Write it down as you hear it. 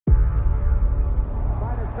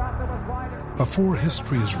Before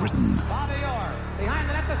history is written,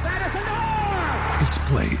 it's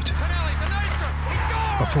played.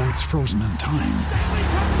 Before it's frozen in time,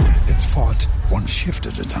 it's fought one shift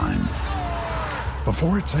at a time.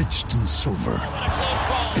 Before it's etched in silver,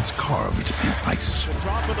 it's carved in ice.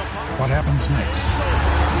 What happens next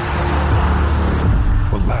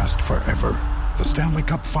will last forever. The Stanley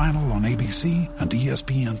Cup Final on ABC and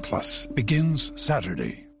ESPN Plus begins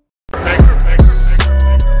Saturday.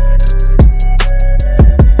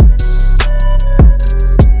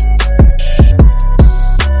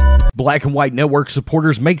 Black and White Network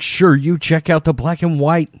supporters, make sure you check out the Black and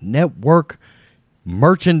White Network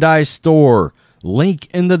merchandise store. Link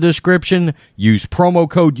in the description. Use promo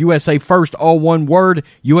code USA First, all one word.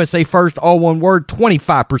 USA First, all one word.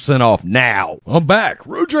 25% off now. I'm back.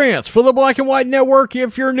 Rudrance for the Black and White Network.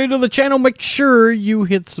 If you're new to the channel, make sure you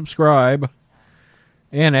hit subscribe.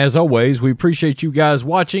 And as always, we appreciate you guys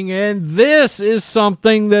watching. And this is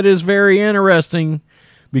something that is very interesting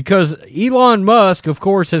because Elon Musk, of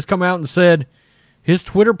course, has come out and said his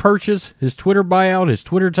Twitter purchase, his Twitter buyout, his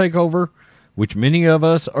Twitter takeover, which many of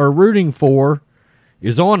us are rooting for,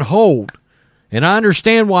 is on hold. And I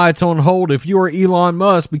understand why it's on hold if you are Elon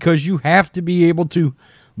Musk, because you have to be able to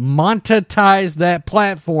monetize that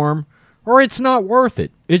platform or it's not worth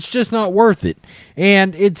it. It's just not worth it.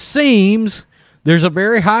 And it seems there's a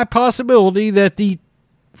very high possibility that the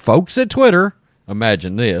folks at Twitter,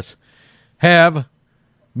 imagine this, have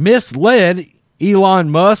misled Elon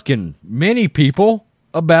Musk and many people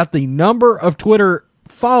about the number of Twitter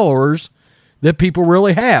followers that people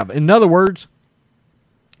really have. In other words,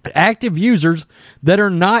 active users that are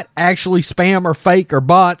not actually spam or fake or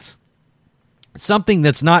bots, something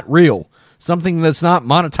that's not real, something that's not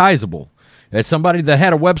monetizable. As somebody that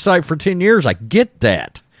had a website for 10 years, I get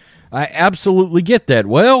that. I absolutely get that.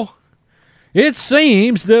 Well, it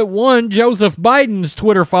seems that one Joseph Biden's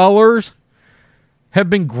Twitter followers have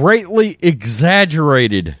been greatly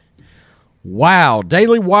exaggerated. Wow.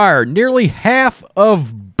 Daily Wire, nearly half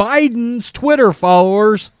of Biden's Twitter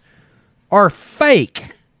followers are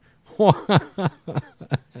fake.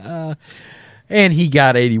 And he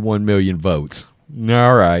got 81 million votes.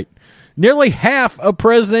 All right. Nearly half of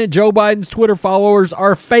President Joe Biden's Twitter followers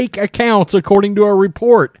are fake accounts, according to a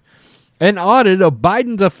report. An audit of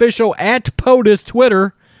Biden's official @POTUS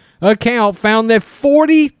Twitter account found that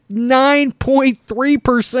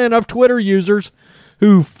 49.3% of Twitter users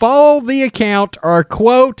who follow the account are,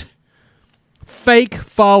 quote, fake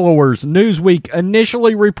followers, Newsweek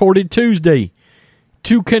initially reported Tuesday.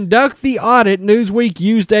 To conduct the audit, Newsweek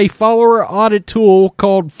used a follower audit tool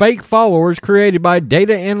called Fake Followers, created by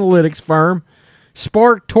data analytics firm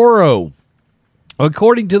SparkToro.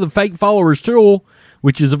 According to the Fake Followers tool,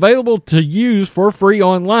 which is available to use for free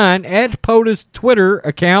online, @POTUS Twitter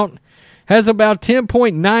account has about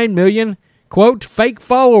 10.9 million, quote, fake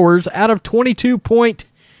followers out of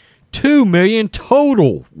 22.2 million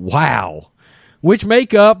total. Wow. Which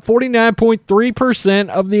make up 49.3%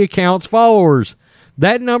 of the account's followers.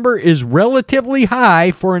 That number is relatively high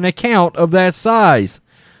for an account of that size.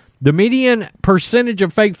 The median percentage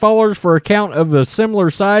of fake followers for an account of a similar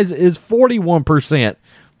size is 41%.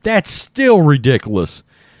 That's still ridiculous,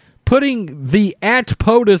 putting the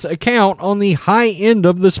 @POTUS account on the high end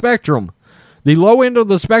of the spectrum. The low end of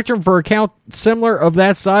the spectrum for an account similar of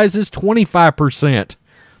that size is 25%.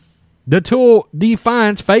 The tool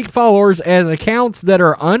defines fake followers as accounts that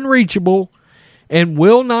are unreachable and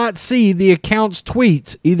will not see the account's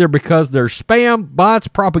tweets, either because they're spam, bots,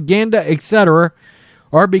 propaganda, etc.,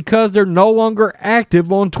 or because they're no longer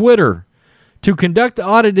active on Twitter. To conduct the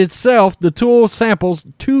audit itself, the tool samples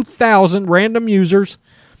 2,000 random users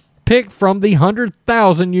picked from the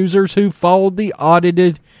 100,000 users who followed the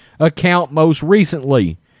audited account most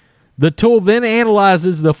recently. The tool then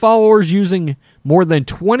analyzes the followers using more than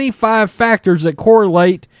 25 factors that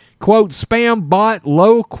correlate, quote, spam, bot,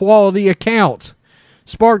 low-quality accounts.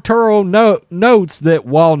 SparkToro notes that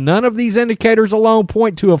while none of these indicators alone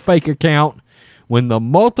point to a fake account, when the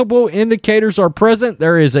multiple indicators are present,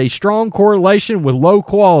 there is a strong correlation with low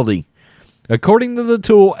quality. According to the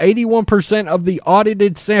tool, 81% of the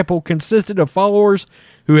audited sample consisted of followers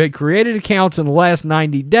who had created accounts in the last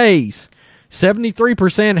 90 days.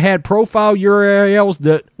 73% had profile URLs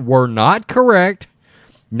that were not correct.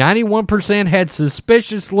 91% had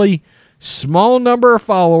suspiciously small number of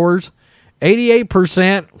followers.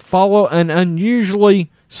 88% follow an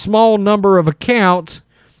unusually small number of accounts.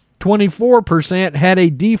 24% had a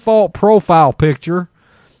default profile picture.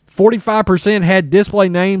 45% had display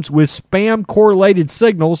names with spam correlated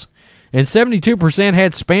signals, and 72%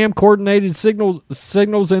 had spam coordinated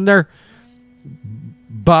signals in their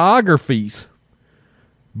biographies.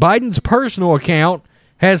 Biden's personal account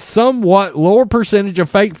has somewhat lower percentage of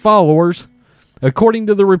fake followers. According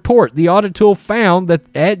to the report, the audit tool found that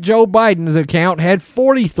at Joe Biden's account had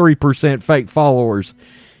 43% fake followers,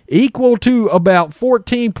 equal to about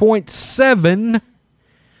 14.7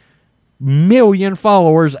 million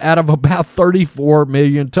followers out of about 34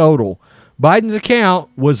 million total. Biden's account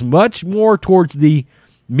was much more towards the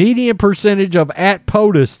median percentage of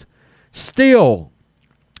 @POTUS. Still,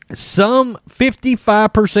 some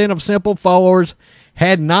 55% of simple followers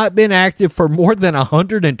had not been active for more than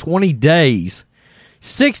 120 days.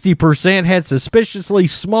 60% had suspiciously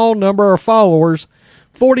small number of followers.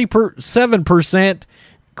 47%,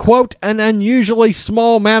 quote, an unusually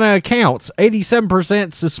small amount of accounts.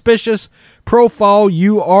 87% suspicious profile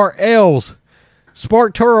URLs.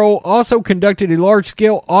 SparkToro also conducted a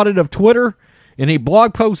large-scale audit of Twitter. In a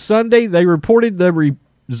blog post Sunday, they reported the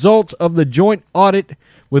results of the joint audit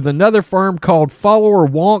with another firm called Follower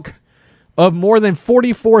Wonk of more than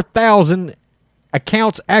 44,000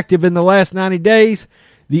 accounts active in the last 90 days.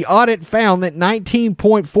 The audit found that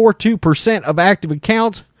 19.42% of active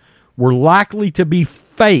accounts were likely to be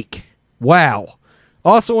fake. Wow.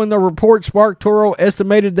 Also in the report, SparkToro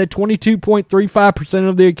estimated that 22.35%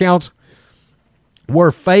 of the accounts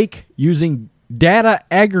were fake using data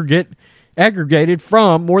aggregated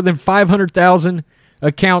from more than 500,000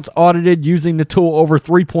 accounts audited using the tool over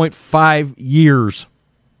 3.5 years.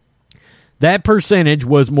 That percentage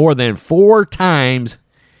was more than 4 times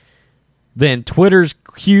than Twitter's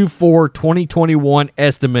Q4 2021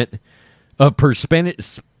 estimate of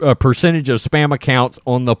percentage of spam accounts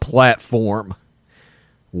on the platform.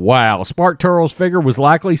 Wow. SparkToro's figure was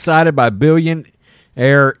likely cited by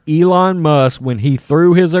billionaire Elon Musk when he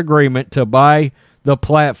threw his agreement to buy the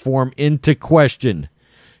platform into question.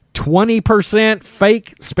 20%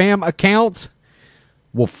 fake spam accounts?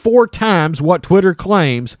 Well, 4 times what Twitter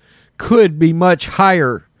claims. Could be much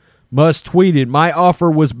higher. Musk tweeted, "My offer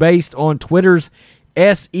was based on Twitter's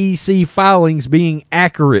SEC filings being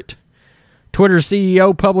accurate." Twitter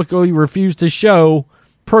CEO publicly refused to show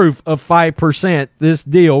proof of 5%. This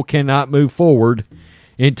deal cannot move forward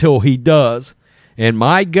until he does. And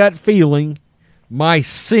my gut feeling, my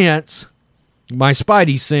sense, my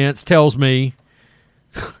spidey sense tells me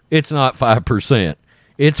it's not 5%.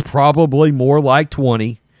 It's probably more like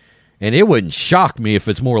 20. And it wouldn't shock me if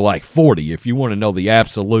it's more like 40, if you want to know the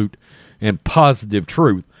absolute and positive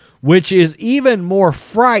truth, which is even more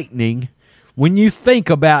frightening when you think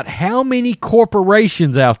about how many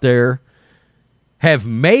corporations out there have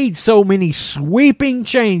made so many sweeping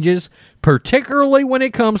changes, particularly when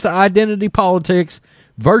it comes to identity politics,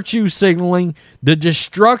 virtue signaling, the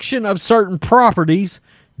destruction of certain properties,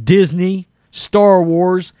 Disney, Star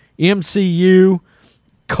Wars, MCU,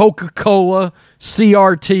 Coca-Cola,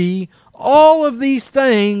 CRT, all of these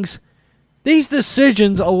things, these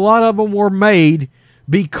decisions, a lot of them were made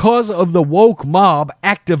because of the woke mob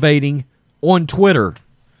activating on Twitter.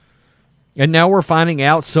 And now we're finding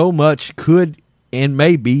out so much could and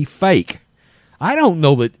may be fake. I don't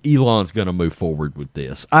know that Elon's going to move forward with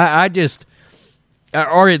this. I just,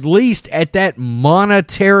 or at least at that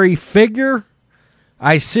monetary figure,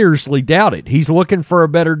 I seriously doubt it. He's looking for a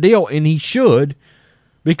better deal, and he should,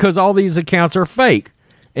 because all these accounts are fake.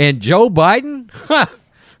 And Joe Biden,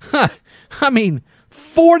 I mean,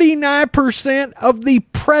 49% of the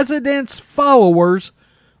president's followers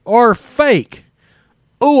are fake.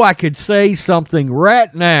 Oh, I could say something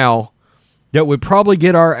right now that would probably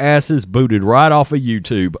get our asses booted right off of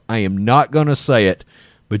YouTube. I am not going to say it,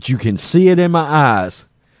 but you can see it in my eyes.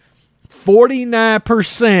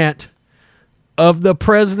 49% of the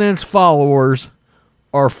president's followers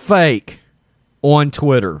are fake on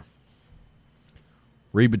Twitter.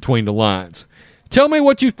 Read between the lines. Tell me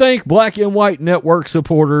what you think, Black and White Network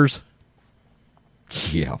supporters.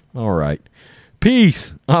 Yeah, all right.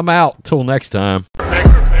 Peace. I'm out. Till next time.